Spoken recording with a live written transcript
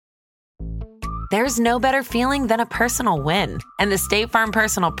There's no better feeling than a personal win, and the State Farm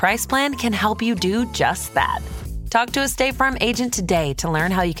Personal Price Plan can help you do just that. Talk to a State Farm agent today to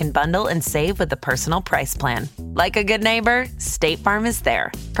learn how you can bundle and save with the Personal Price Plan. Like a good neighbor, State Farm is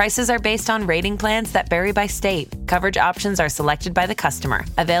there. Prices are based on rating plans that vary by state. Coverage options are selected by the customer.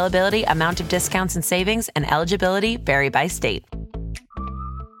 Availability, amount of discounts and savings, and eligibility vary by state.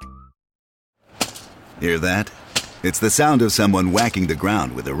 Hear that? It's the sound of someone whacking the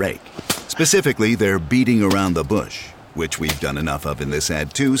ground with a rake. Specifically, they're beating around the bush, which we've done enough of in this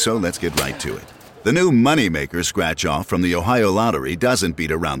ad too, so let's get right to it. The new Money Maker scratch-off from the Ohio Lottery doesn't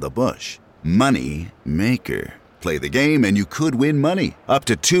beat around the bush. Money Maker. Play the game and you could win money, up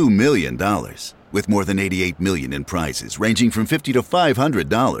to $2 million. With more than $88 million in prizes, ranging from $50 to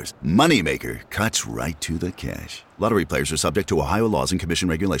 $500, Money Maker cuts right to the cash. Lottery players are subject to Ohio laws and commission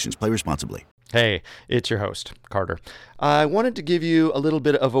regulations. Play responsibly. Hey, it's your host, Carter. I wanted to give you a little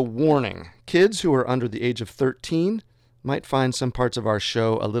bit of a warning. Kids who are under the age of 13 might find some parts of our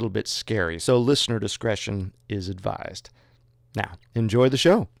show a little bit scary, so listener discretion is advised. Now, enjoy the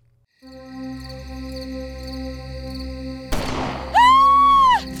show.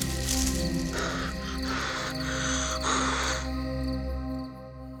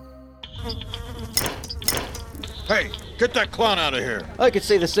 Hey, get that clown out of here. I could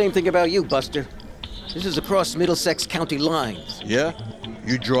say the same thing about you, Buster. This is across Middlesex County lines. Yeah?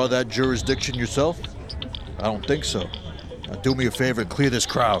 You draw that jurisdiction yourself? I don't think so. Now do me a favor and clear this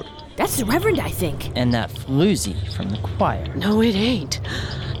crowd. That's the Reverend, I think. And that floozy from the choir. No, it ain't.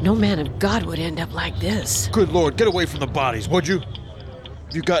 No man of God would end up like this. Good Lord, get away from the bodies, would you?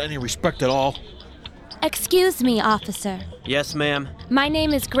 Have you got any respect at all? Excuse me, officer. Yes, ma'am? My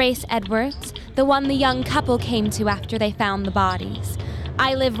name is Grace Edwards, the one the young couple came to after they found the bodies.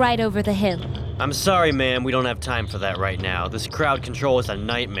 I live right over the hill. I'm sorry, ma'am, we don't have time for that right now. This crowd control is a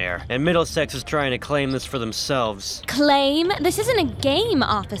nightmare, and Middlesex is trying to claim this for themselves. Claim? This isn't a game,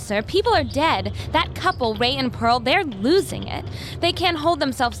 officer. People are dead. That couple, Ray and Pearl, they're losing it. They can't hold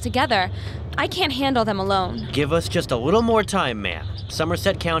themselves together. I can't handle them alone. Give us just a little more time, ma'am.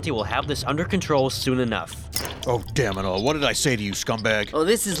 Somerset County will have this under control soon enough. Oh, damn it all. What did I say to you, scumbag? Oh,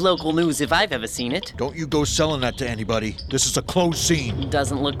 this is local news if I've ever seen it. Don't you go selling that to anybody. This is a closed scene.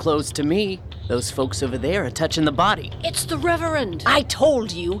 Doesn't look closed to me. Those folks over there are touching the body. It's the Reverend. I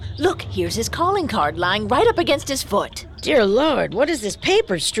told you. Look, here's his calling card lying right up against his foot. Dear Lord, what is this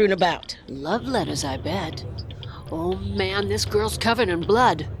paper strewn about? Love letters, I bet. Oh, man, this girl's covered in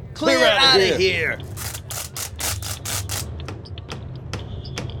blood. Clear out of here!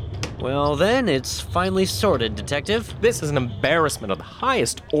 Well then, it's finally sorted, Detective. This is an embarrassment of the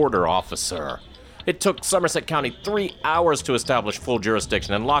highest order, officer. It took Somerset County 3 hours to establish full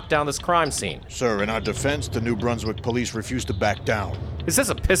jurisdiction and lock down this crime scene. Sir, in our defense, the New Brunswick police refused to back down. Is this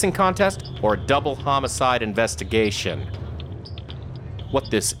a pissing contest or a double homicide investigation? What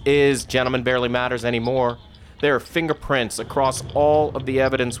this is, gentlemen, barely matters anymore. There are fingerprints across all of the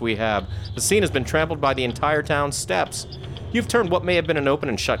evidence we have. The scene has been trampled by the entire town's steps. You've turned what may have been an open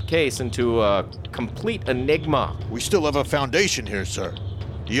and shut case into a complete enigma. We still have a foundation here, sir.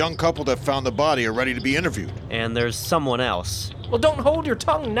 The young couple that found the body are ready to be interviewed. And there's someone else. Well, don't hold your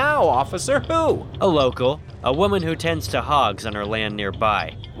tongue now, officer. Who? A local. A woman who tends to hogs on her land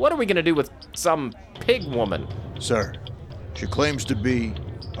nearby. What are we going to do with some pig woman? Sir, she claims to be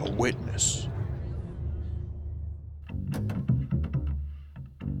a witness.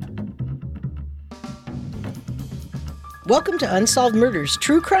 Welcome to Unsolved Murders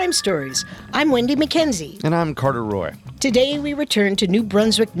True Crime Stories. I'm Wendy McKenzie. And I'm Carter Roy. Today we return to New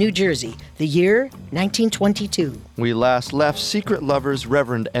Brunswick, New Jersey, the year 1922. We last left secret lovers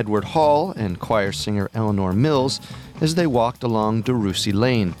Reverend Edward Hall and choir singer Eleanor Mills as they walked along DeRussy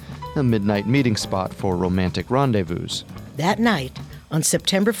Lane, a midnight meeting spot for romantic rendezvous. That night, on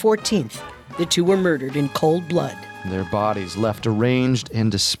September 14th, the two were murdered in cold blood. Their bodies left arranged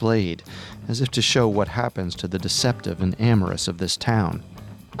and displayed, as if to show what happens to the deceptive and amorous of this town.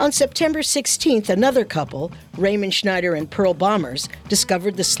 On September 16th, another couple, Raymond Schneider and Pearl Bombers,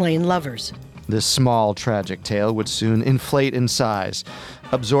 discovered the slain lovers. This small, tragic tale would soon inflate in size,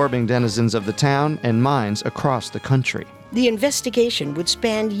 absorbing denizens of the town and minds across the country. The investigation would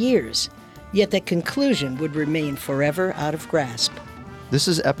span years, yet the conclusion would remain forever out of grasp. This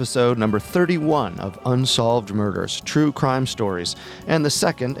is episode number 31 of Unsolved Murders, True Crime Stories, and the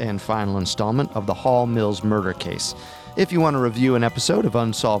second and final installment of the Hall Mills murder case. If you want to review an episode of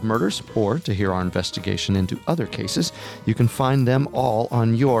Unsolved Murders, or to hear our investigation into other cases, you can find them all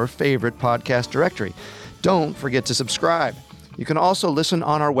on your favorite podcast directory. Don't forget to subscribe. You can also listen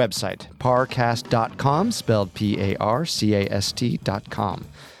on our website, parcast.com, spelled Parcast.com.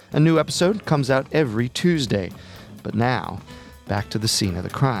 A new episode comes out every Tuesday. But now, back to the scene of the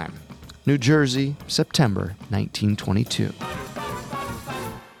crime. New Jersey, September 1922.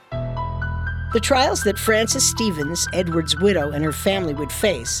 The trials that Frances Stevens, Edward's widow, and her family would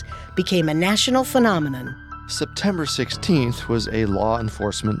face became a national phenomenon. September 16th was a law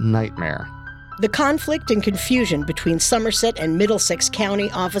enforcement nightmare. The conflict and confusion between Somerset and Middlesex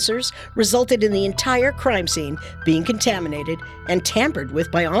County officers resulted in the entire crime scene being contaminated and tampered with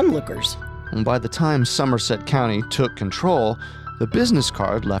by onlookers. And by the time Somerset County took control, the business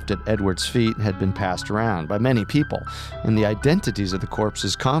card left at Edward's feet had been passed around by many people, and the identities of the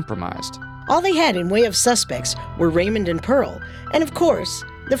corpses compromised. All they had in way of suspects were Raymond and Pearl, and of course,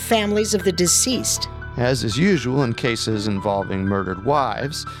 the families of the deceased. As is usual in cases involving murdered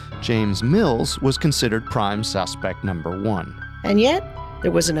wives, James Mills was considered prime suspect number 1. And yet,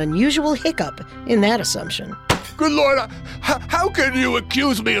 there was an unusual hiccup in that assumption. Good Lord, how can you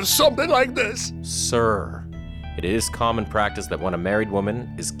accuse me of something like this? Sir, it is common practice that when a married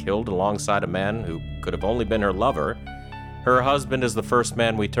woman is killed alongside a man who could have only been her lover, her husband is the first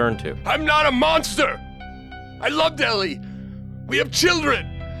man we turn to. I'm not a monster! I loved Ellie! We have children!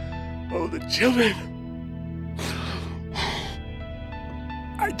 Oh, the children!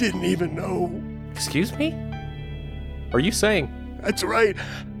 I didn't even know. Excuse me? Are you saying? That's right.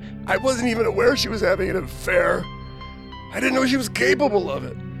 I wasn't even aware she was having an affair. I didn't know she was capable of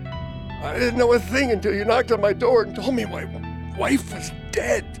it. I didn't know a thing until you knocked on my door and told me my wife was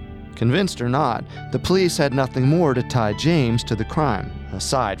dead. Convinced or not, the police had nothing more to tie James to the crime,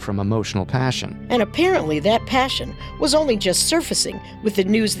 aside from emotional passion. And apparently that passion was only just surfacing with the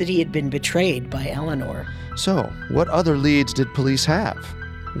news that he had been betrayed by Eleanor. So, what other leads did police have?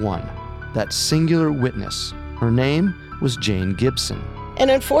 1. That singular witness. Her name was Jane Gibson.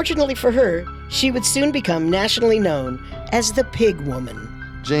 And unfortunately for her, she would soon become nationally known as the Pig Woman.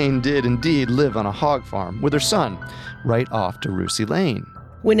 Jane did indeed live on a hog farm with her son, right off to Rusey Lane.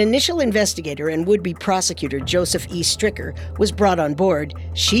 When initial investigator and would-be prosecutor Joseph E. Stricker was brought on board,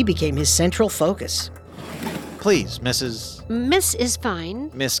 she became his central focus. Please, Mrs. Miss is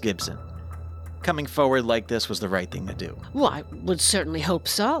fine. Miss Gibson. Coming forward like this was the right thing to do. Well, I would certainly hope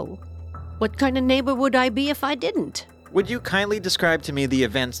so. What kind of neighbor would I be if I didn't? Would you kindly describe to me the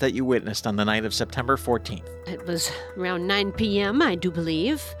events that you witnessed on the night of September 14th? It was around 9 p.m., I do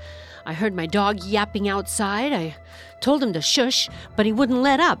believe. I heard my dog yapping outside. I told him to shush, but he wouldn't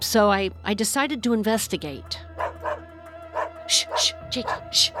let up, so I decided to investigate. Shh, shh, Jakey,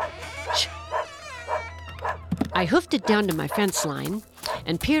 shh, shh. I hoofed it down to my fence line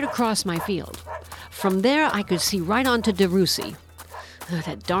and peered across my field. From there, I could see right onto DeRusey,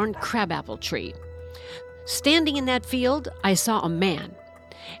 that darn crabapple tree. Standing in that field, I saw a man,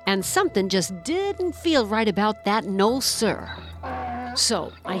 and something just didn't feel right about that, no sir.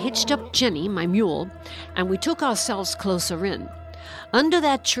 So I hitched up Jenny, my mule, and we took ourselves closer in. Under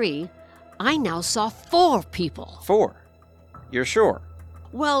that tree, I now saw 4 people. 4? You're sure?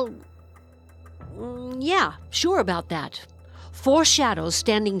 Well, yeah, sure about that. 4 shadows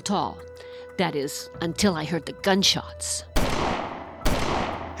standing tall. That is, until I heard the gunshots.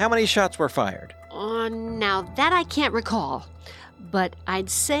 How many shots were fired? Now that I can't recall, but I'd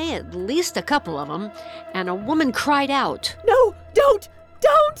say at least a couple of them, and a woman cried out. No, don't!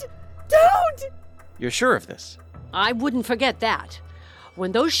 You're sure of this? I wouldn't forget that.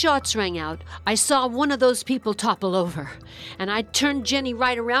 When those shots rang out, I saw one of those people topple over, and I turned Jenny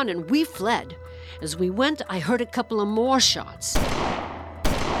right around and we fled. As we went, I heard a couple of more shots.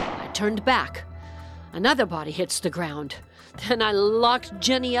 I turned back. Another body hits the ground. Then I locked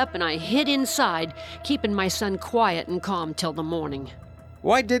Jenny up and I hid inside, keeping my son quiet and calm till the morning.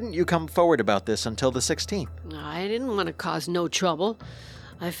 Why didn't you come forward about this until the 16th? I didn't want to cause no trouble.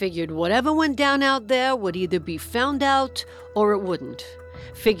 I figured whatever went down out there would either be found out or it wouldn't.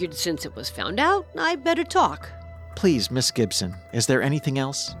 Figured since it was found out, I'd better talk. Please, Miss Gibson, is there anything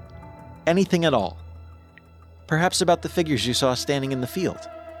else? Anything at all? Perhaps about the figures you saw standing in the field?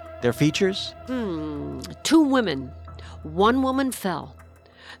 Their features? 2 women. 1 woman fell.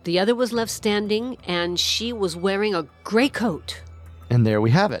 The other was left standing, and she was wearing a gray coat. And there we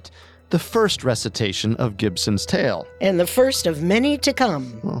have it, the first recitation of Gibson's tale. And the first of many to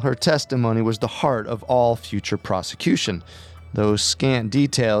come. Well, her testimony was the heart of all future prosecution. Those scant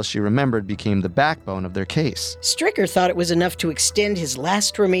details she remembered became the backbone of their case. Stricker thought it was enough to extend his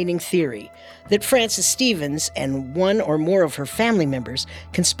last remaining theory, that Frances Stevens and 1 or more of her family members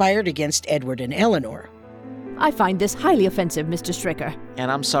conspired against Edward and Eleanor. I find this highly offensive, Mr. Stricker.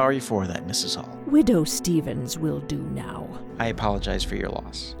 And I'm sorry for that, Mrs. Hall. Widow Stevens will do now. I apologize for your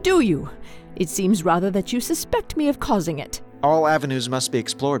loss. Do you? It seems rather that you suspect me of causing it. All avenues must be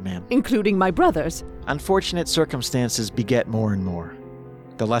explored, ma'am. Including my brother's. Unfortunate circumstances beget more and more.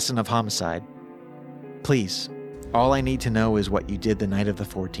 The lesson of homicide. Please, all I need to know is what you did the night of the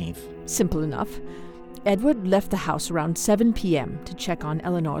 14th. Simple enough. Edward left the house around 7 p.m. to check on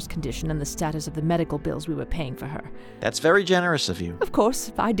Eleanor's condition and the status of the medical bills we were paying for her. That's very generous of you. Of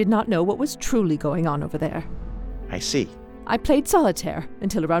course, I did not know what was truly going on over there. I see. I played solitaire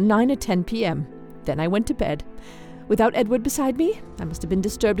until around 9 or 10 p.m. Then I went to bed. Without Edward beside me, I must have been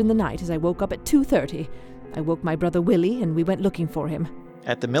disturbed in the night as I woke up at 2:30. I woke my brother Willie and we went looking for him.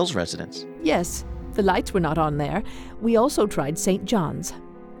 At the Mills residence? Yes, the lights were not on there. We also tried St. John's.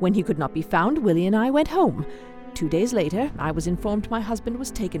 When he could not be found, Willie and I went home. 2 days later, I was informed my husband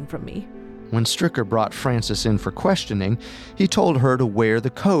was taken from me. When Stricker brought Frances in for questioning, he told her to wear the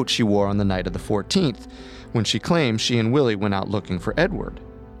coat she wore on the night of the 14th, when she claimed she and Willie went out looking for Edward.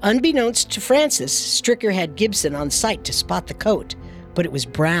 Unbeknownst to Frances, Stricker had Gibson on site to spot the coat, but it was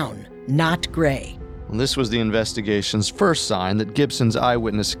brown, not gray. Well, this was the investigation's first sign that Gibson's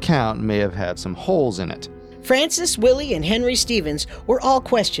eyewitness account may have had some holes in it. Frances, Willie, and Henry Stevens were all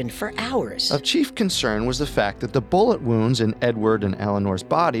questioned for hours. Of chief concern was the fact that the bullet wounds in Edward and Eleanor's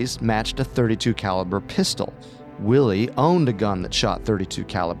bodies matched a .32 caliber pistol. Willie owned a gun that shot .32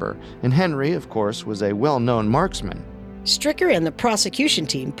 caliber, and Henry, of course, was a well-known marksman. Stricker and the prosecution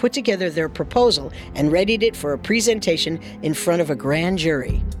team put together their proposal and readied it for a presentation in front of a grand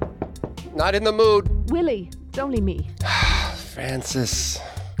jury. Not in the mood. Willie, it's only me. Frances,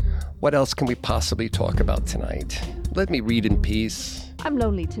 what else can we possibly talk about tonight? Let me read in peace. I'm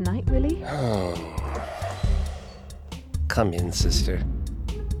lonely tonight, Willie. Oh. Come in, sister.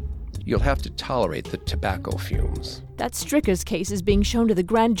 You'll have to tolerate the tobacco fumes. That Stricker's case is being shown to the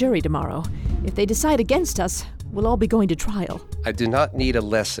grand jury tomorrow. If they decide against us, we'll all be going to trial. I do not need a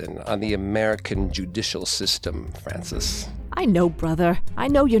lesson on the American judicial system, Frances. I know, brother. I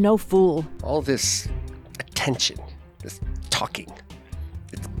know you're no fool. All this attention, this talking,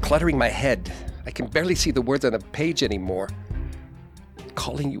 it's cluttering my head. I can barely see the words on a page anymore.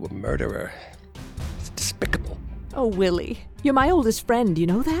 Calling you a murderer, it's despicable. Oh, Willie, you're my oldest friend, you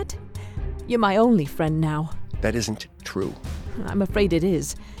know that? You're my only friend now. That isn't true. I'm afraid it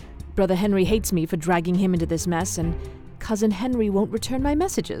is. Brother Henry hates me for dragging him into this mess, and Cousin Henry won't return my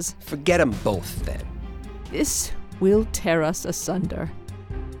messages. Forget them both, then. This will tear us asunder.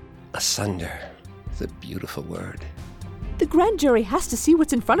 Asunder is a beautiful word. The grand jury has to see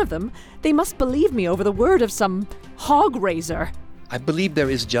what's in front of them. They must believe me over the word of some hog raiser. I believe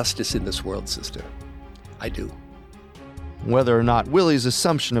there is justice in this world, sister. I do. Whether or not Willie's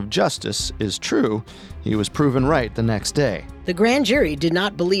assumption of justice is true, he was proven right the next day. The grand jury did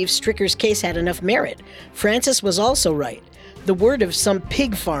not believe Stricker's case had enough merit. Frances was also right. The word of some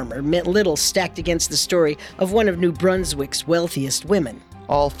pig farmer meant little stacked against the story of one of New Brunswick's wealthiest women.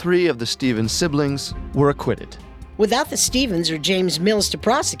 All three of the Stevens siblings were acquitted. Without the Stevens or James Mills to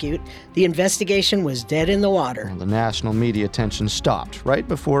prosecute, the investigation was dead in the water. Well, the national media attention stopped right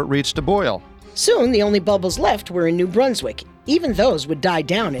before it reached a boil. Soon, the only bubbles left were in New Brunswick. Even those would die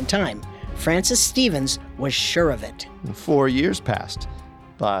down in time. Frances Stevens was sure of it. 4 years passed,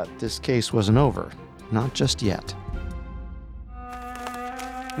 but this case wasn't over. Not just yet.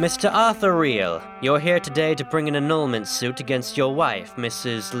 Mr. Arthur Reel, you're here today to bring an annulment suit against your wife,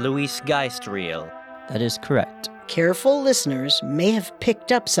 Mrs. Louise Geist Reel. That is correct. Careful listeners may have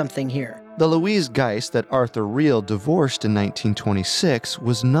picked up something here. The Louise Geist that Arthur Reel divorced in 1926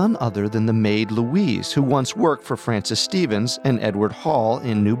 was none other than the maid Louise, who once worked for Frances Stevens and Edward Hall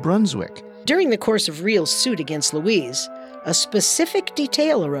in New Brunswick. During the course of Reel's suit against Louise, a specific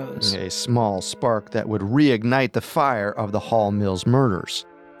detail arose. A small spark that would reignite the fire of the Hall Mills murders.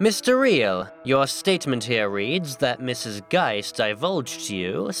 Mr. Reel, your statement here reads that Mrs. Geist divulged to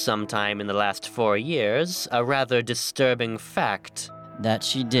you, sometime in the last 4 years, a rather disturbing fact. That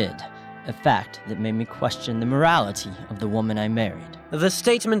she did. A fact that made me question the morality of the woman I married. The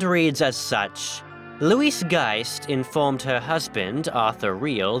statement reads as such. Louise Geist informed her husband, Arthur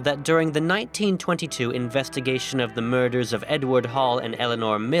Reel, that during the 1922 investigation of the murders of Edward Hall and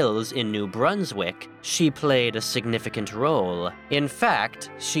Eleanor Mills in New Brunswick, she played a significant role. In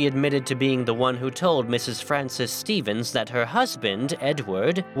fact, she admitted to being the one who told Mrs. Frances Stevens that her husband,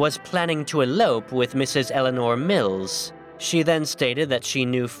 Edward, was planning to elope with Mrs. Eleanor Mills. She then stated that she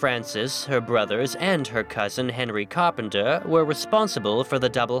knew Frances, her brothers, and her cousin Henry Carpenter were responsible for the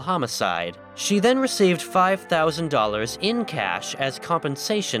double homicide. She then received $5,000 in cash as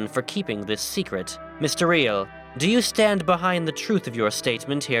compensation for keeping this secret. Mr. Reel, do you stand behind the truth of your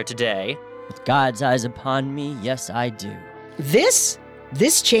statement here today? With God's eyes upon me, yes, I do. This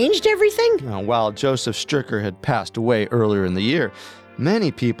This changed everything? Now, while Joseph Stricker had passed away earlier in the year,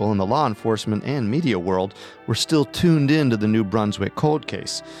 many people in the law enforcement and media world were still tuned into the New Brunswick cold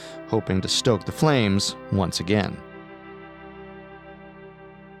case, hoping to stoke the flames once again.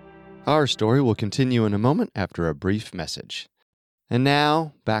 Our story will continue in a moment after a brief message. And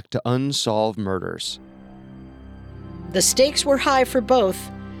now, back to Unsolved Murders. The stakes were high for both.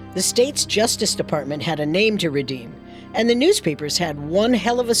 The state's Justice Department had a name to redeem, and the newspapers had one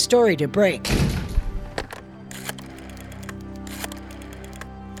hell of a story to break.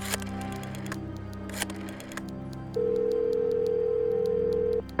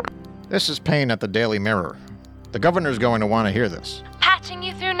 This is Payne at the Daily Mirror. The governor's going to want to hear this. Patching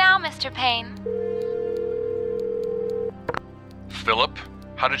you through now, Mr. Payne. Philip,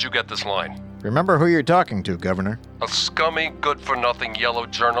 how did you get this line? Remember who you're talking to, Governor. A scummy, good-for-nothing yellow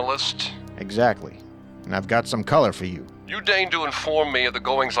journalist? Exactly. And I've got some color for you. You deign to inform me of the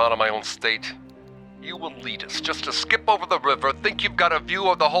goings-on of my own state. You elitists, just to skip over the river, think you've got a view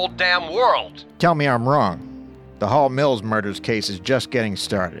of the whole damn world. Tell me I'm wrong. The Hall Mills murders case is just getting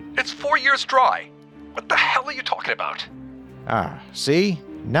started. It's 4 years dry. What the hell are you talking about? Ah, see?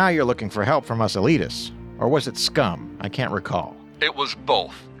 Now you're looking for help from us elitists. Or was it scum? I can't recall. It was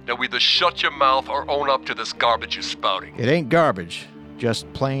both. Now either shut your mouth or own up to this garbage you're spouting. It ain't garbage.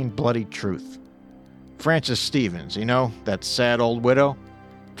 Just plain bloody truth. Frances Stevens, you know, that sad old widow?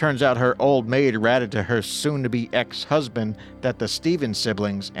 Turns out her old maid ratted to her soon-to-be ex-husband that the Stevens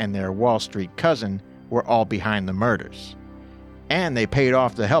siblings and their Wall Street cousin were all behind the murders. And they paid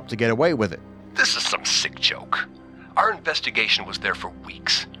off the help to get away with it. This is some sick joke. Our investigation was there for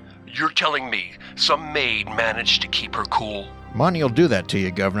weeks. You're telling me some maid managed to keep her cool? Money'll do that to you,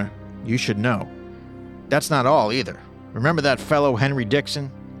 Governor. You should know. That's not all, either. Remember that fellow Henry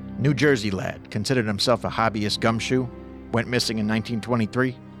Dixon? New Jersey lad, considered himself a hobbyist gumshoe, went missing in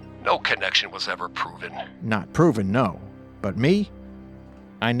 1923? No connection was ever proven. Not proven, no. But me?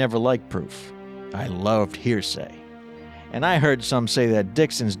 I never liked proof. I loved hearsay. And I heard some say that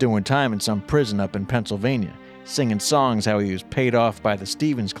Dixon's doing time in some prison up in Pennsylvania, singing songs how he was paid off by the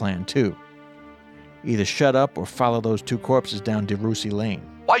Stevens clan, too. Either shut up or follow those two corpses down DeRussy Lane.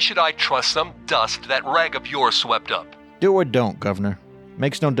 Why should I trust some dust that rag of yours swept up? Do or don't, Governor.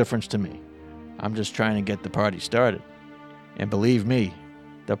 Makes no difference to me. I'm just trying to get the party started. And believe me,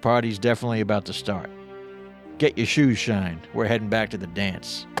 the party's definitely about to start. Get your shoes shined. We're heading back to the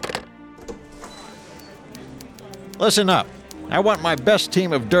dance. Listen up. I want my best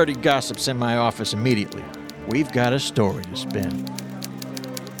team of dirty gossips in my office immediately. We've got a story to spin.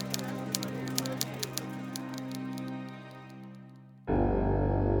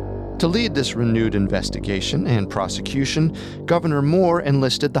 To lead this renewed investigation and prosecution, Governor Moore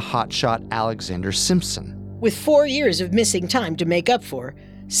enlisted the hotshot Alexander Simpson. With 4 years of missing time to make up for,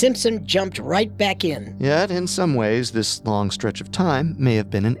 Simpson jumped right back in. Yet, in some ways, this long stretch of time may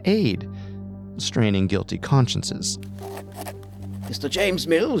have been an aid, straining guilty consciences. Mr. James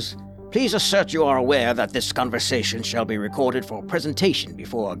Mills, please assert you are aware that this conversation shall be recorded for presentation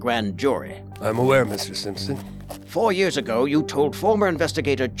before a grand jury. I'm aware, Mr. Simpson. 4 years ago, you told former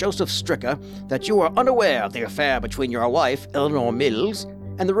investigator Joseph Stricker that you were unaware of the affair between your wife, Eleanor Mills,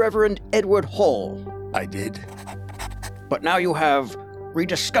 and the Reverend Edward Hall. I did. But now you have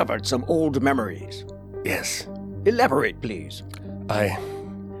rediscovered some old memories. Yes. Elaborate, please. I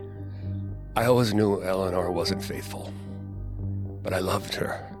always knew Eleanor wasn't faithful. But I loved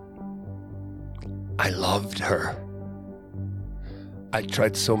her. I loved her. I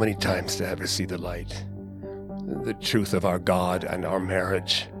tried so many times to have her see the light. The truth of our God and our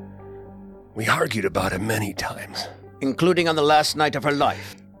marriage. We argued about it many times. Including on the last night of her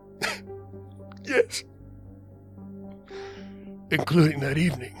life? Yes. Including that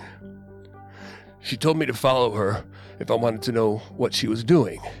evening. She told me to follow her if I wanted to know what she was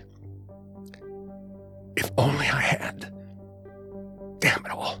doing. If only I had. Damn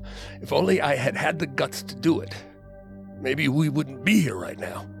it all. If only I had had the guts to do it. Maybe we wouldn't be here right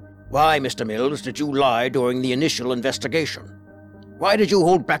now. Why, Mr. Mills, did you lie during the initial investigation? Why did you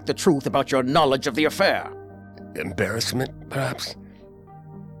hold back the truth about your knowledge of the affair? Embarrassment, perhaps?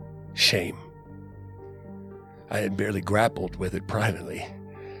 Shame. I had barely grappled with it privately.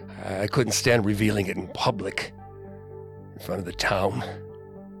 I couldn't stand revealing it in public. In front of the town.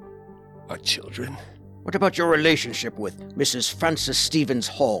 Our children. What about your relationship with Mrs. Frances Stevens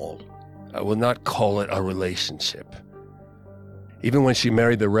Hall? I will not call it a relationship. Even when she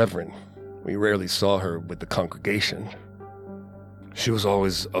married the Reverend, we rarely saw her with the congregation. She was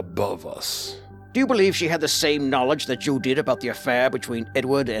always above us. Do you believe she had the same knowledge that you did about the affair between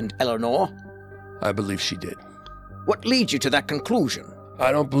Edward and Eleanor? I believe she did. What leads you to that conclusion?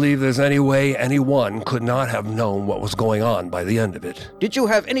 I don't believe there's any way anyone could not have known what was going on by the end of it. Did you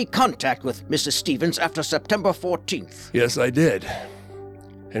have any contact with Mrs. Stevens after September 14th? Yes, I did.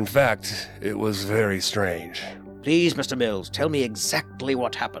 In fact, it was very strange. Please, Mr. Mills, tell me exactly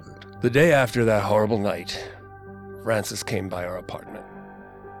what happened. The day after that horrible night, Frances came by our apartment.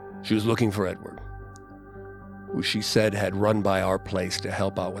 She was looking for Edward, who she said had run by our place to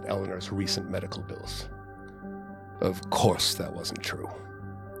help out with Eleanor's recent medical bills. Of course that wasn't true.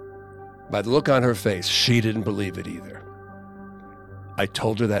 By the look on her face, she didn't believe it either. I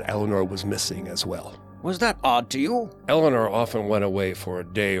told her that Eleanor was missing as well. Was that odd to you? Eleanor often went away for a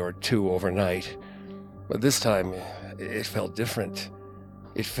day or two overnight, but this time it felt different.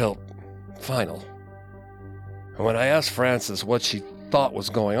 It felt final. And when I asked Frances what she thought was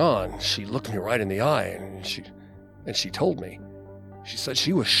going on, she looked me right in the eye and she told me. She said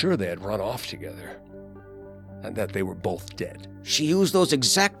she was sure they had run off together and that they were both dead. She used those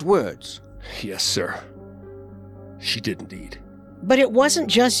exact words? Yes, sir. She did indeed. But it wasn't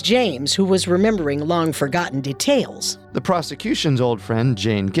just James who was remembering long-forgotten details. The prosecution's old friend,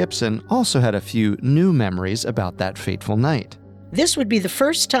 Jane Gibson, also had a few new memories about that fateful night. This would be the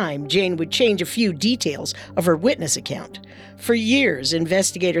first time Jane would change a few details of her witness account. For years,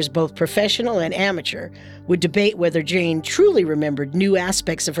 investigators, both professional and amateur, would debate whether Jane truly remembered new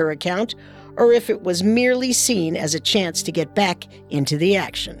aspects of her account or if it was merely seen as a chance to get back into the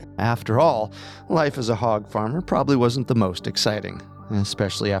action. After all, life as a hog farmer probably wasn't the most exciting,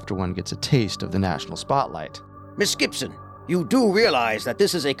 especially after one gets a taste of the national spotlight. Miss Gibson, you do realize that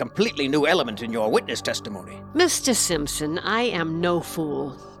this is a completely new element in your witness testimony. Mr. Simpson, I am no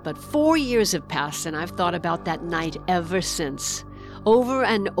fool, but 4 years have passed and I've thought about that night ever since. Over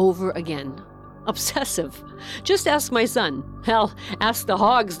and over again. Obsessive. Just ask my son. Hell, ask the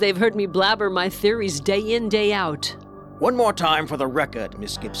hogs. They've heard me blabber my theories day in, day out. One more time for the record,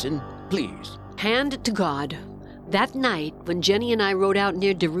 Miss Gibson, please. Hand to God. That night, when Jenny and I rode out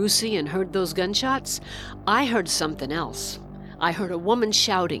near DeRussy and heard those gunshots, I heard something else. I heard a woman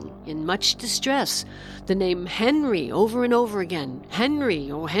shouting, in much distress, the name Henry over and over again.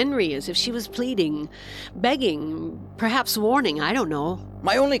 Henry, oh Henry, as if she was pleading, begging, perhaps warning, I don't know.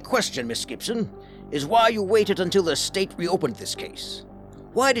 My only question, Miss Gibson, is why you waited until the state reopened this case.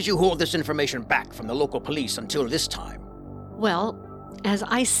 Why did you hold this information back from the local police until this time? Well, as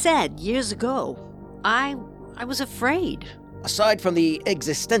I said years ago, I was afraid. Aside from the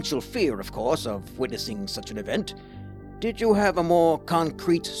existential fear, of course, of witnessing such an event, did you have a more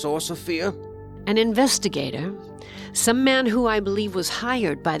concrete source of fear? An investigator, some man who I believe was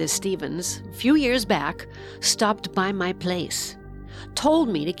hired by the Stevens a few years back, stopped by my place. Told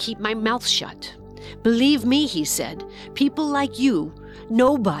me to keep my mouth shut. Believe me, he said, people like you,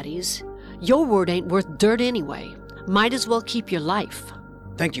 nobodies, your word ain't worth dirt anyway. Might as well keep your life.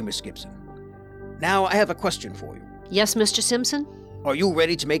 Thank you, Miss Gibson. Now I have a question for you. Yes, Mr. Simpson? Are you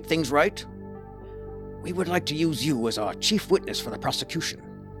ready to make things right? We would like to use you as our chief witness for the prosecution.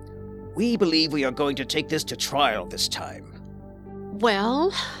 We believe we are going to take this to trial this time.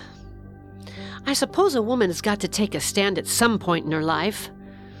 Well, I suppose a woman has got to take a stand at some point in her life.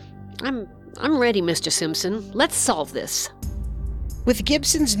 I'm ready, Mr. Simpson. Let's solve this. With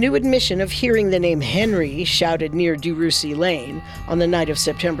Gibson's new admission of hearing the name Henry shouted near DeRussy Lane on the night of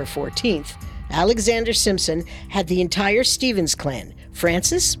September 14th, Alexander Simpson had the entire Stevens clan,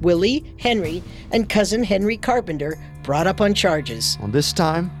 Frances, Willie, Henry, and cousin Henry Carpenter, brought up on charges. Well, this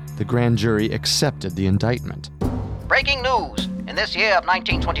time, the grand jury accepted the indictment. Breaking news! In this year of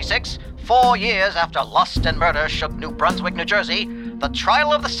 1926, 4 years after lust and murder shook New Brunswick, New Jersey, the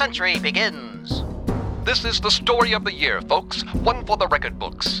trial of the century begins. This is the story of the year, folks. One for the record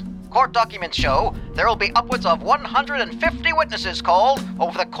books. Court documents show there will be upwards of 150 witnesses called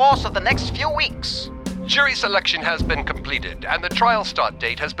over the course of the next few weeks. Jury selection has been completed, and the trial start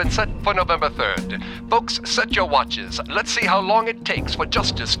date has been set for November 3rd. Folks, set your watches. Let's see how long it takes for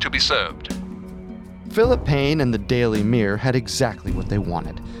justice to be served. Philip Payne and the Daily Mirror had exactly what they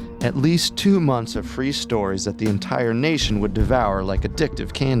wanted. At least 2 months of free stories that the entire nation would devour like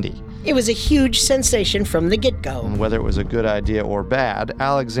addictive candy. It was a huge sensation from the get-go. And whether it was a good idea or bad,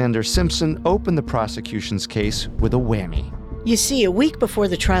 Alexander Simpson opened the prosecution's case with a whammy. You see, a week before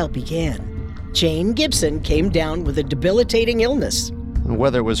the trial began, Jane Gibson came down with a debilitating illness. And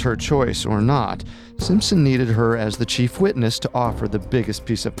whether it was her choice or not, Simpson needed her as the chief witness to offer the biggest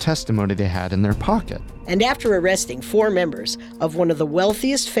piece of testimony they had in their pocket. And after arresting 4 members of one of the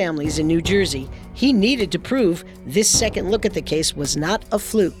wealthiest families in New Jersey, he needed to prove this second look at the case was not a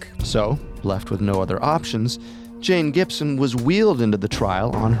fluke. So, left with no other options, Jane Gibson was wheeled into the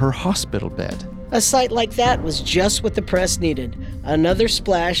trial on her hospital bed. A sight like that was just what the press needed. Another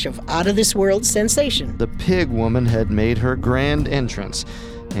splash of out-of-this-world sensation. The pig woman had made her grand entrance,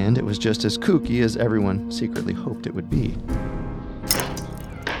 and it was just as kooky as everyone secretly hoped it would be.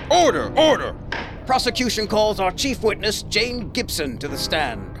 Order! Order! Prosecution calls our chief witness, Jane Gibson, to the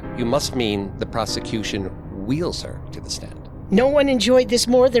stand. You must mean the prosecution wheels her to the stand. No one enjoyed this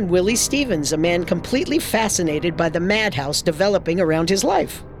more than Willie Stevens, a man completely fascinated by the madhouse developing around his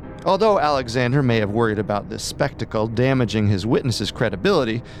life. Although Alexander may have worried about this spectacle damaging his witness's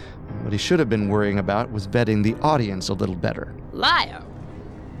credibility, what he should have been worrying about was vetting the audience a little better. Liar.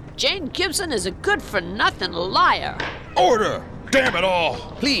 Jane Gibson is a good-for-nothing liar. Order! Damn it all!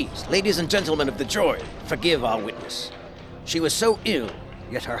 Please, ladies and gentlemen of the jury, forgive our witness. She was so ill,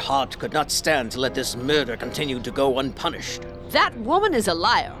 yet her heart could not stand to let this murder continue to go unpunished. That woman is a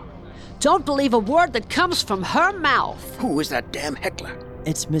liar. Don't believe a word that comes from her mouth. Who is that damn heckler?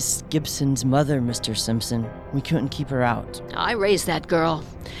 It's Miss Gibson's mother, Mr. Simpson. We couldn't keep her out. I raised that girl,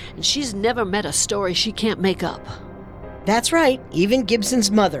 and she's never met a story she can't make up. That's right, even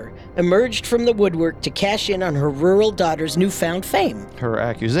Gibson's mother emerged from the woodwork to cash in on her rural daughter's newfound fame. Her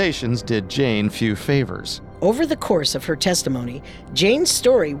accusations did Jane few favors. Over the course of her testimony, Jane's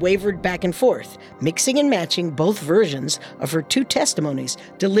story wavered back and forth, mixing and matching both versions of her two testimonies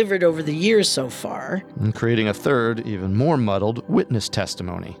delivered over the years so far, and creating a third, even more muddled, witness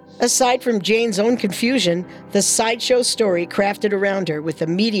testimony. Aside from Jane's own confusion, the sideshow story crafted around her with the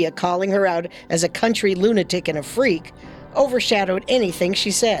media calling her out as a country lunatic and a freak overshadowed anything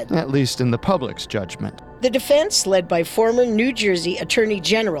she said. At least in the public's judgment. The defense, led by former New Jersey Attorney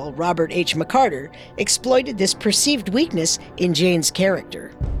General Robert H. McCarter, exploited this perceived weakness in Jane's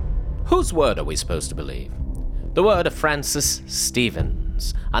character. Whose word are we supposed to believe? The word of Francis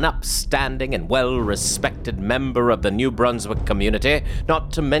Stevens, an upstanding and well-respected member of the New Brunswick community,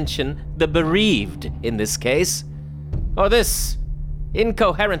 not to mention the bereaved in this case? Or this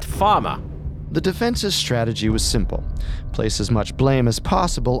incoherent farmer? The defense's strategy was simple. Place as much blame as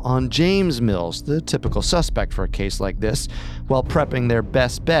possible on James Mills, the typical suspect for a case like this, while prepping their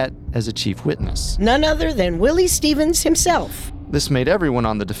best bet as a chief witness. None other than Willie Stevens himself. This made everyone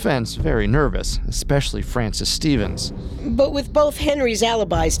on the defense very nervous, especially Francis Stevens. But with both Henry's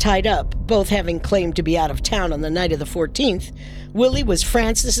alibis tied up, both having claimed to be out of town on the night of the 14th, Willie was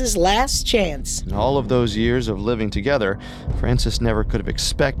Francis's last chance. In all of those years of living together, Frances never could have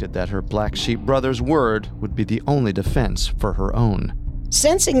expected that her black sheep brother's word would be the only defense for her own.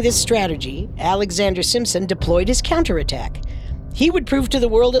 Sensing this strategy, Alexander Simpson deployed his counterattack. He would prove to the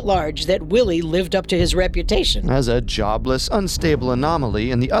world at large that Willie lived up to his reputation as a jobless, unstable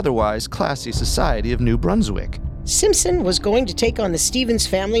anomaly in the otherwise classy society of New Brunswick. Simpson was going to take on the Stevens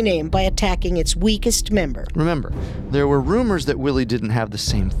family name by attacking its weakest member. Remember, there were rumors that Willie didn't have the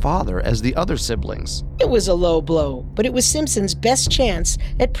same father as the other siblings. It was a low blow, but it was Simpson's best chance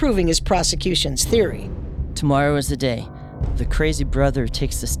at proving his prosecution's theory. Tomorrow is the day. The crazy brother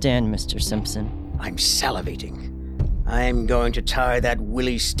takes the stand, Mr. Simpson. I'm salivating. I'm going to tie that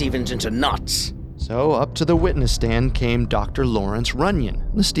Willie Stevens into knots. So up to the witness stand came Dr. Lawrence Runyon,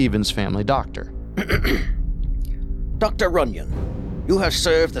 the Stevens family doctor. Dr. Runyon, you have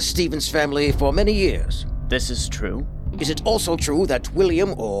served the Stevens family for many years. This is true. Is it also true that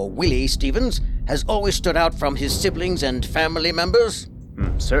William or Willie Stevens has always stood out from his siblings and family members?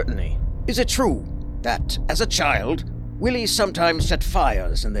 Certainly. Is it true that, as a child, Willie sometimes set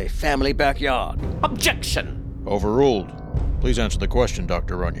fires in the family backyard? Objection! Overruled. Please answer the question,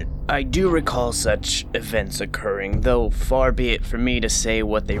 Dr. Runyon. I do recall such events occurring, though far be it from me to say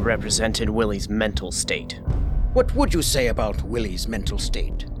what they represented Willie's mental state. What would you say about Willie's mental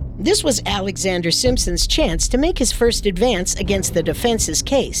state? This was Alexander Simpson's chance to make his first advance against the defense's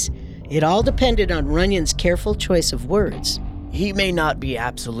case. It all depended on Runyon's careful choice of words. He may not be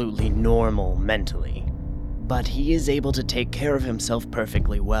absolutely normal mentally, but he is able to take care of himself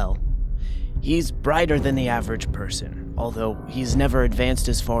perfectly well. He's brighter than the average person, although he's never advanced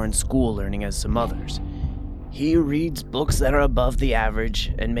as far in school learning as some others. He reads books that are above the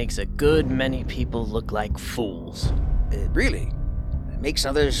average and makes a good many people look like fools. Really? Makes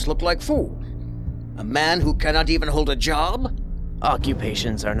others look like fools? A man who cannot even hold a job?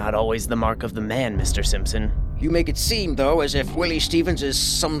 Occupations are not always the mark of the man, Mr. Simpson. You make it seem, though, as if Willie Stevens is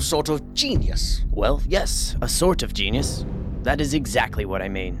some sort of genius. Well, yes, a sort of genius. That is exactly what I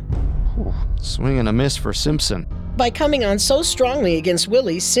mean. Swing and a miss for Simpson. By coming on so strongly against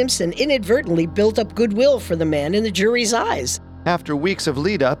Willie, Simpson inadvertently built up goodwill for the man in the jury's eyes. After weeks of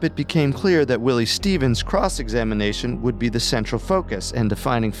lead-up, it became clear that Willie Stevens' cross-examination would be the central focus and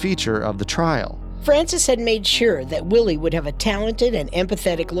defining feature of the trial. Francis had made sure that Willie would have a talented and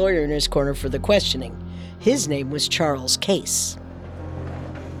empathetic lawyer in his corner for the questioning. His name was Charles Case.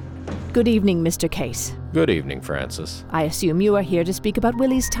 Good evening, Mr. Case. Good evening, Francis. I assume you are here to speak about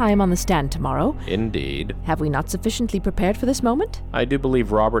Willie's time on the stand tomorrow. Indeed. Have we not sufficiently prepared for this moment? I do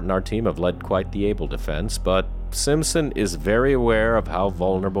believe Robert and our team have led quite the able defense, but Simpson is very aware of how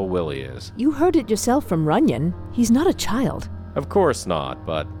vulnerable Willie is. You heard it yourself from Runyon. He's not a child. Of course not,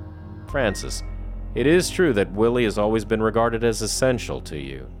 but Francis, it is true that Willie has always been regarded as essential to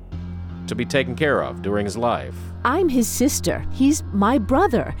you, to be taken care of during his life. I'm his sister. He's my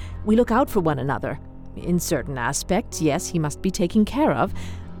brother. We look out for one another. In certain aspects, yes, he must be taken care of,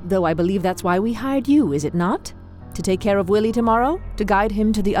 though I believe that's why we hired you, is it not? To take care of Willie tomorrow? To guide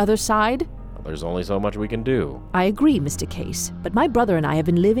him to the other side? Well, there's only so much we can do. I agree, Mr. Case, but my brother and I have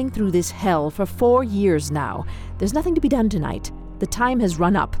been living through this hell for 4 years now. There's nothing to be done tonight. The time has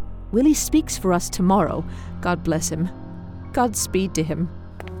run up. Willie speaks for us tomorrow. God bless him. Godspeed to him.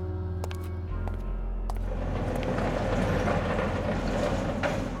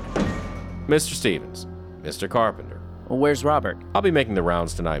 Mr. Stevens, Mr. Carpenter. Well, where's Robert? I'll be making the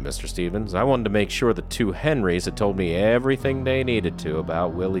rounds tonight, Mr. Stevens. I wanted to make sure the two Henrys had told me everything they needed to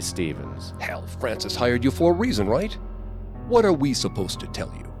about Willie Stevens. Hell, Francis hired you for a reason, right? What are we supposed to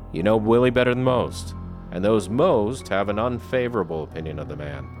tell you? You know Willie better than most, and those most have an unfavorable opinion of the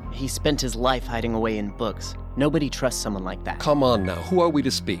man. He spent his life hiding away in books. Nobody trusts someone like that. Come on now, who are we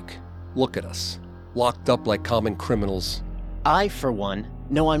to speak? Look at us, locked up like common criminals. I, for one,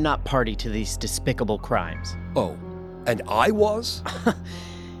 know I'm not party to these despicable crimes. Oh, and I was?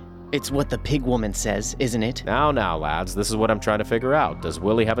 It's what the pig woman says, isn't it? Now, lads, this is what I'm trying to figure out. Does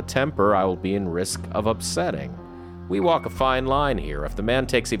Willie have a temper I will be in risk of upsetting? We walk a fine line here. If the man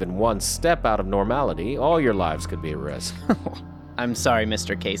takes even one step out of normality, all your lives could be at risk. I'm sorry,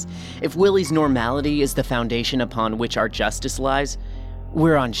 Mr. Case. If Willie's normality is the foundation upon which our justice lies,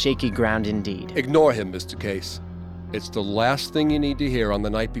 we're on shaky ground indeed. Ignore him, Mr. Case. It's the last thing you need to hear on the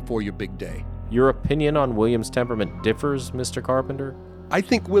night before your big day. Your opinion on William's temperament differs, Mr. Carpenter? I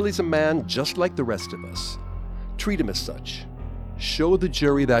think Willie's a man just like the rest of us. Treat him as such. Show the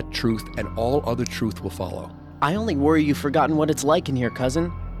jury that truth, and all other truth will follow. I only worry you've forgotten what it's like in here,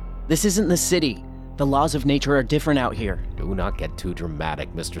 cousin. This isn't the city. The laws of nature are different out here. Do not get too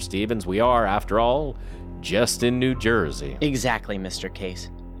dramatic, Mr. Stevens. We are, after all, just in New Jersey. Exactly, Mr. Case.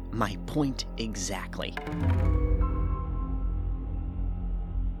 My point exactly.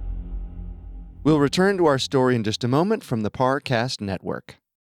 We'll return to our story in just a moment from the Parcast Network.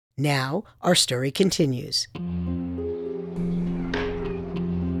 Now, our story continues.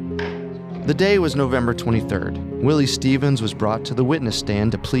 The day was November 23rd. Willie Stevens was brought to the witness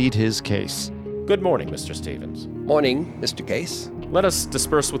stand to plead his case. Good morning, Mr. Stevens. Morning, Mr. Case. Let us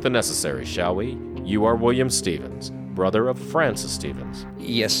disperse with the necessary, shall we? You are William Stevens, brother of Francis Stevens.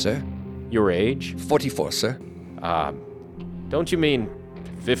 Yes, sir. Your age? 44, sir. Don't you mean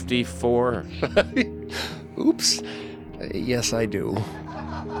 54? Oops. Yes, I do.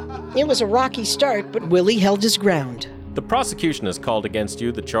 It was a rocky start, but Willie held his ground. The prosecution has called against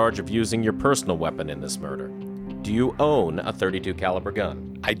you the charge of using your personal weapon in this murder. Do you own a .32 caliber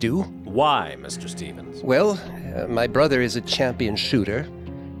gun? I do. Why, Mr. Stevens? Well, my brother is a champion shooter.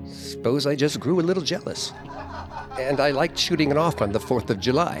 Suppose I just grew a little jealous. And I liked shooting it off on the 4th of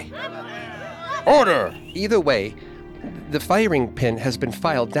July. Order! Either way, the firing pin has been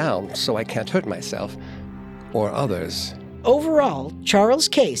filed down, so I can't hurt myself. Or others. Overall, Charles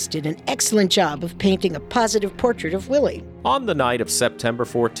Case did an excellent job of painting a positive portrait of Willie. On the night of September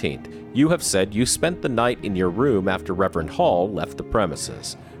 14th, you have said you spent the night in your room after Reverend Hall left the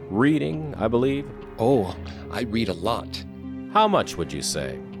premises. Reading, I believe? Oh, I read a lot. How much would you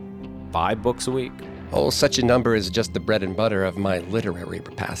say? 5 books a week? Oh, such a number is just the bread and butter of my literary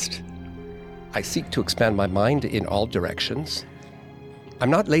repast. I seek to expand my mind in all directions.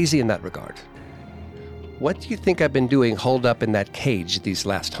 I'm not lazy in that regard. What do you think I've been doing holed up in that cage these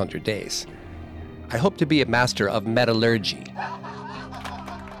last 100 days? I hope to be a master of metallurgy.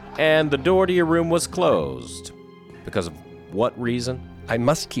 And the door to your room was closed. Because of what reason? I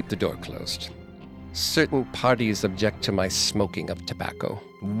must keep the door closed. Certain parties object to my smoking of tobacco.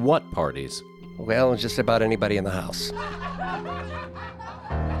 What parties? Well, just about anybody in the house.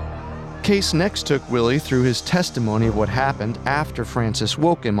 Case next took Willie through his testimony of what happened after Francis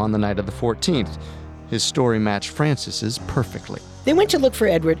woke him on the night of the 14th. His story matched Francis's perfectly. They went to look for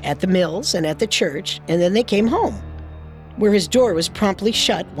Edward at the mills and at the church, and then they came home, where his door was promptly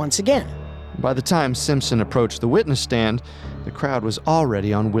shut once again. By the time Simpson approached the witness stand, the crowd was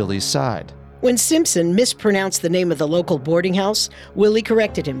already on Willie's side. When Simpson mispronounced the name of the local boarding house, Willie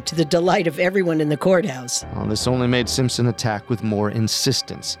corrected him to the delight of everyone in the courthouse. Well, this only made Simpson attack with more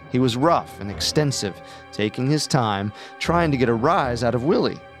insistence. He was rough and extensive, taking his time, trying to get a rise out of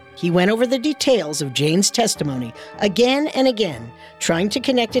Willie. He went over the details of Jane's testimony again and again, trying to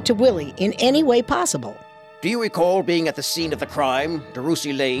connect it to Willie in any way possible. Do you recall being at the scene of the crime,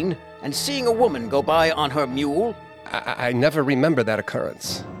 DeRussy Lane, and seeing a woman go by on her mule? I never remember that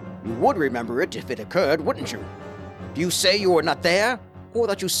occurrence. You would remember it if it occurred, wouldn't you? Do you say you were not there, or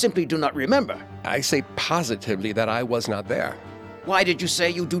that you simply do not remember? I say positively that I was not there. Why did you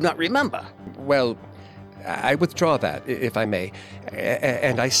say you do not remember? Well, I withdraw that, if I may,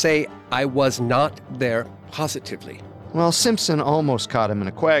 and I say I was not there positively. While Simpson almost caught him in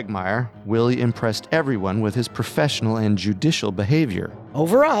a quagmire, Willie impressed everyone with his professional and judicial behavior.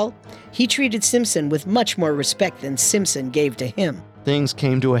 Overall, he treated Simpson with much more respect than Simpson gave to him. Things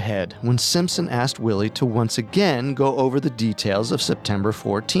came to a head when Simpson asked Willie to once again go over the details of September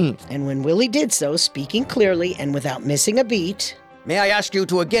 14th. And when Willie did so, speaking clearly and without missing a beat, may I ask you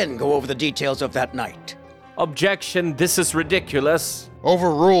to again go over the details of that night? Objection, this is ridiculous.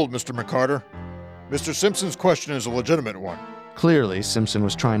 Overruled, Mr. McCarter. Mr. Simpson's question is a legitimate one. Clearly, Simpson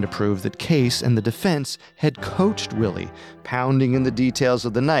was trying to prove that Case and the defense had coached Willie, pounding in the details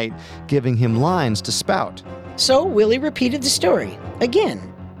of the night, giving him lines to spout. So Willie repeated the story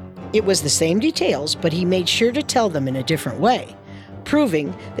again. It was the same details, but he made sure to tell them in a different way,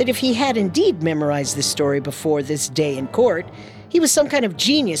 proving that if he had indeed memorized this story before this day in court, he was some kind of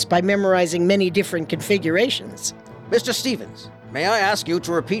genius by memorizing many different configurations. Mr. Stevens, may I ask you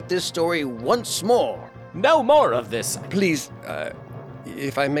to repeat this story once more? No more of this. Please,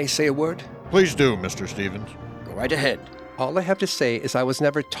 if I may say a word? Please do, Mr. Stevens. Go right ahead. All I have to say is I was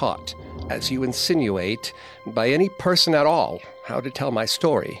never taught, as you insinuate, by any person at all, how to tell my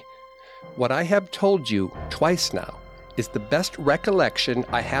story. What I have told you twice now is the best recollection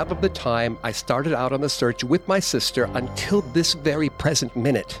I have of the time I started out on the search with my sister until this very present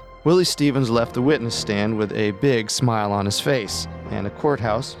minute. Willie Stevens left the witness stand with a big smile on his face and a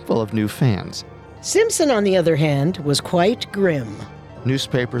courthouse full of new fans. Simpson, on the other hand, was quite grim.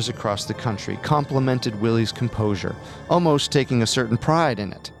 Newspapers across the country complimented Willie's composure, almost taking a certain pride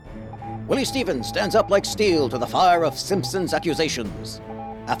in it. Willie Stevens stands up like steel to the fire of Simpson's accusations.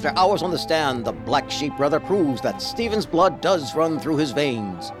 After hours on the stand, the Black Sheep brother proves that Stevens' blood does run through his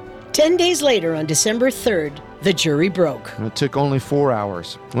veins. 10 days later, on December 3rd, the jury broke. It took only 4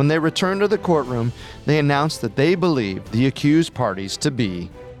 hours. When they returned to the courtroom, they announced that they believed the accused parties to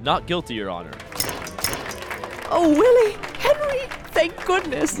be not guilty, Your Honor. Oh, Willie! Henry! Thank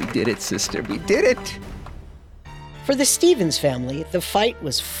goodness! We did it, sister. We did it! For the Stevens family, the fight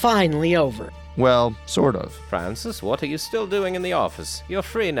was finally over. Well, sort of. Francis, what are you still doing in the office? You're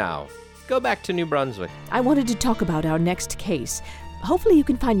free now. Go back to New Brunswick. I wanted to talk about our next case. Hopefully you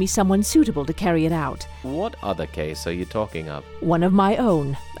can find me someone suitable to carry it out. What other case are you talking of? One of my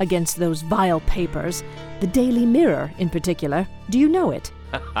own, against those vile papers. The Daily Mirror, in particular. Do you know it?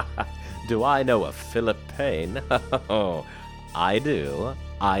 Do I know a Philip Payne? Oh, I do.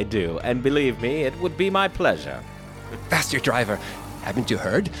 And believe me, it would be my pleasure. Faster, driver. Haven't you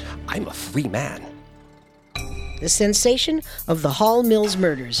heard? I'm a free man. The sensation of the Hall Mills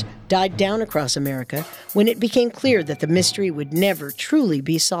murders died down across America when it became clear that the mystery would never truly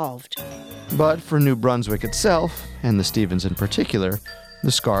be solved. But for New Brunswick itself, and the Stevens in particular,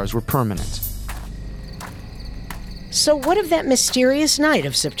 the scars were permanent. So what of that mysterious night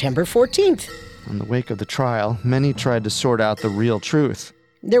of September 14th? In the wake of the trial, many tried to sort out the real truth.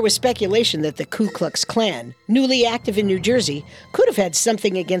 There was speculation that the Ku Klux Klan, newly active in New Jersey, could have had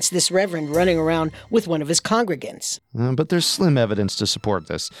something against this reverend running around with one of his congregants. But there's slim evidence to support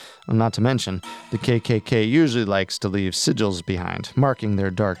this. Not to mention, the KKK usually likes to leave sigils behind, marking their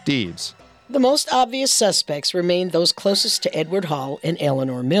dark deeds. The most obvious suspects remained those closest to Edward Hall and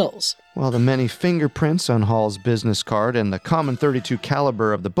Eleanor Mills. While the many fingerprints on Hall's business card and the common .32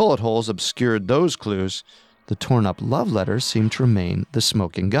 caliber of the bullet holes obscured those clues, the torn-up love letters seemed to remain the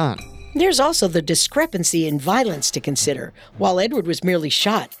smoking gun. There's also the discrepancy in violence to consider. While Edward was merely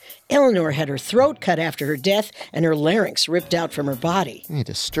shot, Eleanor had her throat cut after her death and her larynx ripped out from her body. A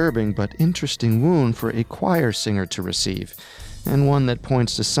disturbing but interesting wound for a choir singer to receive, and one that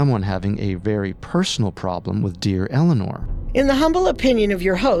points to someone having a very personal problem with dear Eleanor. In the humble opinion of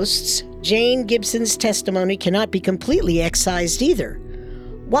your hosts, Jane Gibson's testimony cannot be completely excised either.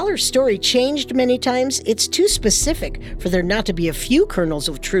 While her story changed many times, it's too specific for there not to be a few kernels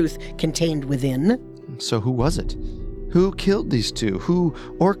of truth contained within. So who was it? Who killed these two? Who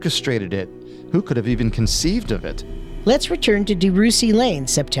orchestrated it? Who could have even conceived of it? Let's return to DeRussy Lane,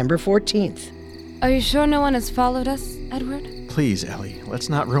 September 14th. Are you sure no one has followed us, Edward? Please, Ellie, let's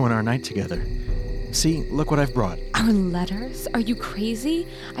not ruin our night together. See, look what I've brought. Our letters? Are you crazy?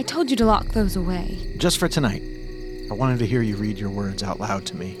 I told you to lock those away. Just for tonight. I wanted to hear you read your words out loud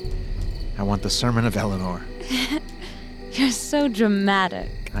to me. I want the sermon of Eleanor. You're so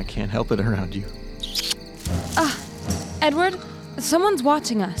dramatic. I can't help it around you. Edward, someone's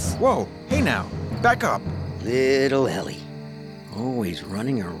watching us. Whoa, hey now, back up. Little Ellie. Always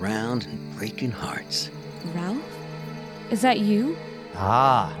running around and breaking hearts. Ralph? Is that you?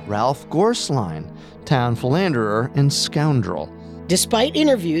 Ah, Ralph Gorsline, town philanderer and scoundrel. Despite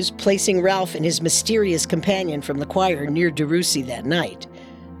interviews placing Ralph and his mysterious companion from the choir near DeRussy that night,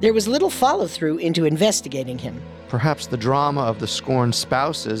 there was little follow-through into investigating him. Perhaps the drama of the scorned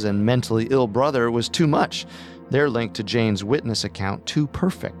spouses and mentally ill brother was too much. Their link to Jane's witness account too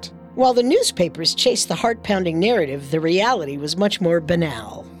perfect. While the newspapers chased the heart-pounding narrative, the reality was much more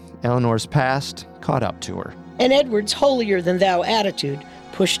banal. Eleanor's past caught up to her. And Edward's holier-than-thou attitude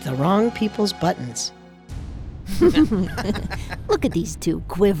pushed the wrong people's buttons. Look at these two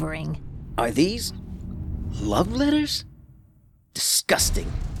quivering. Are these love letters? Disgusting.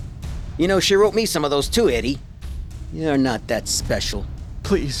 You know, she wrote me some of those too, Eddie. You're not that special.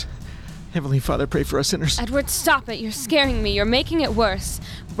 Please, Heavenly Father, pray for us sinners. Edward, stop it. You're scaring me. You're making it worse.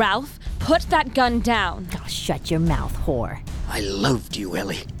 Ralph, put that gun down. Oh, shut your mouth, whore. I loved you,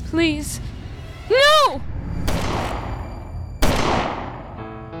 Ellie. Please. No!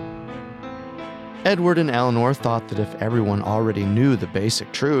 Edward and Eleanor thought that if everyone already knew the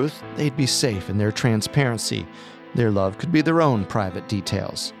basic truth, they'd be safe in their transparency. Their love could be their own private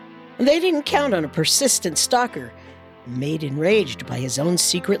details. They didn't count on a persistent stalker, made enraged by his own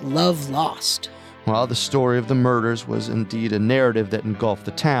secret love lost. While the story of the murders was indeed a narrative that engulfed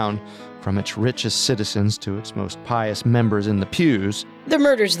the town, from its richest citizens to its most pious members in the pews, the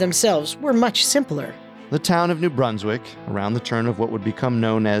murders themselves were much simpler. The town of New Brunswick, around the turn of what would become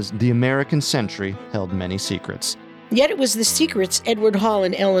known as the American Century, held many secrets. Yet it was the secrets Edward Hall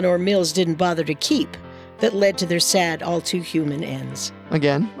and Eleanor Mills didn't bother to keep that led to their sad, all-too-human ends.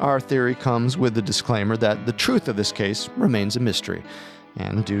 Again, our theory comes with the disclaimer that the truth of this case remains a mystery,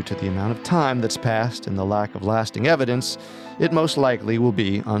 and due to the amount of time that's passed and the lack of lasting evidence, it most likely will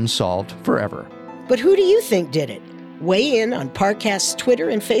be unsolved forever. But who do you think did it? Weigh in on Parcast's Twitter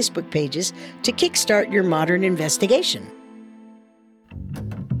and Facebook pages to kickstart your modern investigation.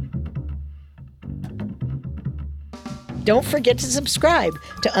 Don't forget to subscribe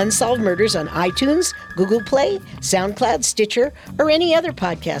to Unsolved Murders on iTunes, Google Play, SoundCloud, Stitcher, or any other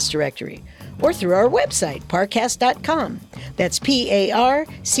podcast directory, or through our website, parcast.com. That's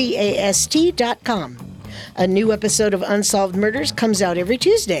PARCAST.com. A new episode of Unsolved Murders comes out every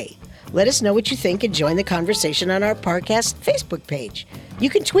Tuesday. Let us know what you think and join the conversation on our Parcast Facebook page.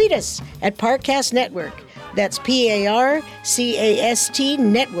 You can tweet us at Parcast Network. That's PARCAST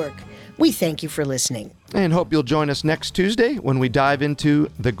Network. We thank you for listening. And hope you'll join us next Tuesday when we dive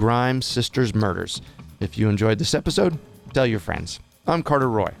into the Grimes sisters' murders. If you enjoyed this episode, tell your friends. I'm Carter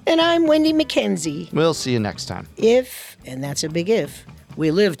Roy. And I'm Wenndy McKenzie. We'll see you next time. If, and that's a big if,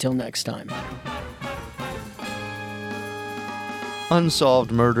 we live till next time.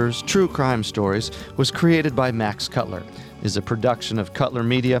 Unsolved Murders, True Crime Stories was created by Max Cutler, is a production of Cutler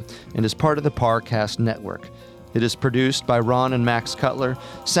Media, and is part of the Parcast Network. It is produced by Ron and Max Cutler,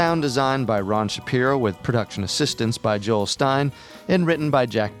 sound designed by Ron Shapiro with production assistance by Joel Stein, and written by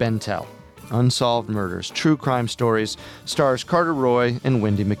Jack Bentel. Unsolved Murders, True Crime Stories stars Carter Roy and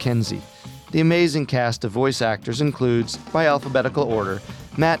Wenndy McKenzie. The amazing cast of voice actors includes, by alphabetical order,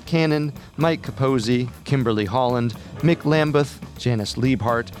 Matt Cannon, Mike Capozzi, Kimberly Holland, Mick Lambeth, Janice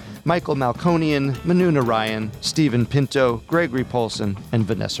Liebhart, Michael Malconian, Manu Narayan, Stephen Pinto, Gregory Polson, and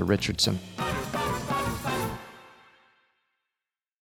Vanessa Richardson.